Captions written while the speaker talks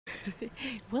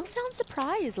Will sound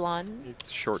surprised, Lon.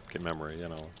 It's short memory, you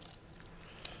know.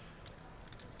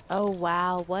 Oh,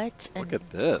 wow. What Look at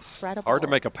this. incredible Hard to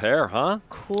make a pair, huh?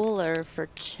 cooler for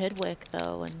Chidwick,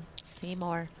 though, and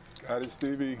Seymour. Got it,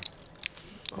 Stevie.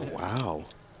 Oh, wow.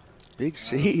 Big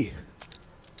C.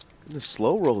 Gonna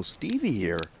slow roll Stevie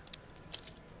here.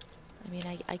 I mean,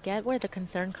 I get where the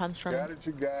concern comes from. Got it,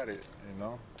 you got it, you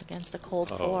know. Against the cold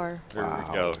Oh, four. Here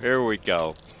we go. Here we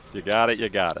go. You got it. You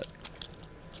got it.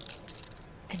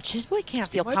 And Chidwick can't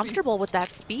feel comfortable with that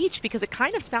speech because it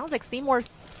kind of sounds like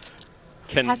Seymour's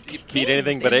Can has beat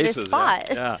anything but in this aces. spot.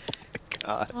 Yeah.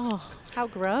 God. Oh, how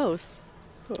gross.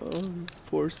 Oh,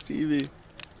 poor Stevie.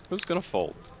 Who's gonna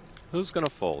fold? Who's gonna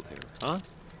fold here, huh?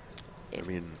 I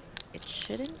mean, it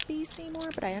shouldn't be Seymour,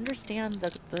 but I understand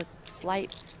the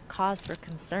slight cause for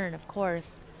concern, of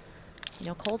course. You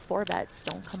know, cold four bets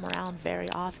don't come around very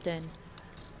often.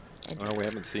 And Well, we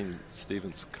haven't seen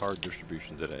Stephen's card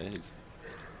distribution today.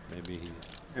 Maybe he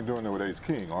You're doing it with ace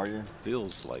king, are you?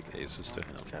 feels like aces to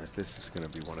him. guys, this is going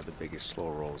to be one of the biggest slow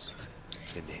rolls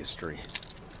in history.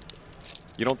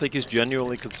 You don't think he's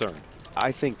genuinely concerned?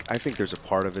 I think there's a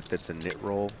part of it that's a nit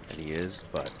roll, and he is,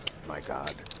 but my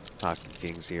God, pocket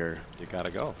kings here. You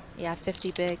gotta go. yeah,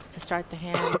 50 bigs to start the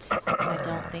hand. I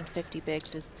don't think 50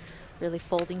 bigs is really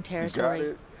folding You got territory. it.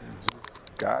 You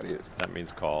just got it. That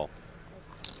means call.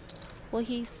 Well,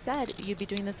 he said you'd be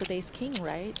doing this with ace king,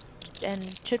 right? And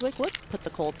Chidwick would put the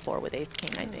cold four with ace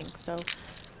king, I think. So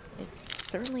it's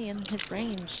certainly in his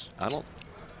range. I don't.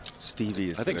 Stevie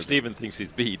is. I think Stephen thinks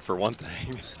he's beat for one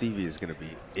thing. Stevie is going to be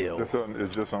ill.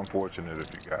 It's just unfortunate if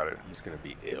you got it. He's going to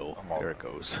be ill. I'm all There it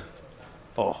goes.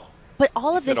 Oh. But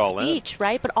all of He's it this all in. speech,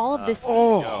 right? But all of this speech,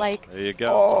 Oh. like, There you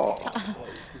go.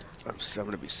 I'm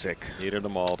going to be sick. Needed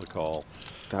them all to call.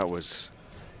 That was.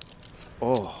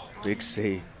 Oh, big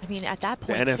C. I mean, at that The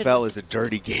point, NFL is a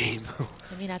dirty game.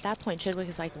 I mean, at that point, Chidwick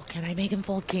is like, well, can I make him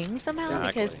fold king somehow?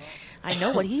 Exactly. Because I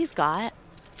know what he's got.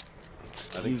 I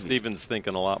think Stephen's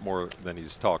thinking a lot more than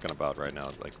he's talking about right now.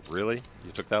 It's like, really?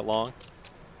 You took that long?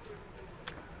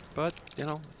 But, you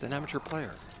know, it's an amateur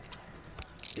player.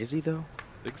 Is he, though?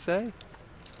 Big say?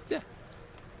 Yeah.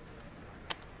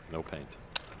 No paint.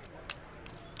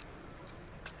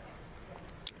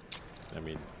 I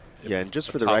mean, Yeah, and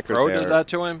just for the top record pro there, does that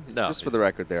to him? No. just for the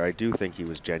record there, I do think he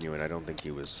was genuine. I don't think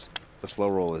he was. The slow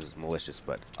roll is malicious,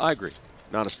 but I agree.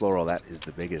 not a slow roll. That is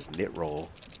the biggest nit roll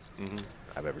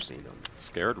I've ever seen him.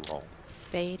 Scared roll.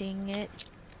 Fading it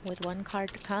with one card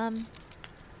to come.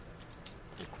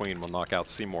 The queen will knock out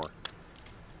Seymour.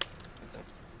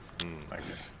 Thank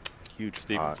you. Huge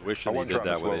Stephen's pot. I wishing he wasn't did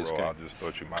trying that to with slow ace roll. I king. just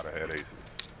thought you might have had aces.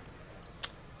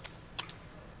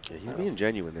 Yeah, he's being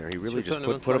genuine there. He really You're just putting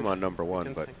him in put him play. on number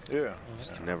one, but Yeah.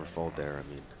 just to never fold there. I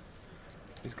mean,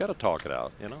 He's got to talk it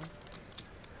out, you know?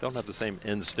 Don't have the same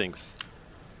instincts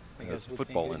as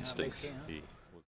football instincts he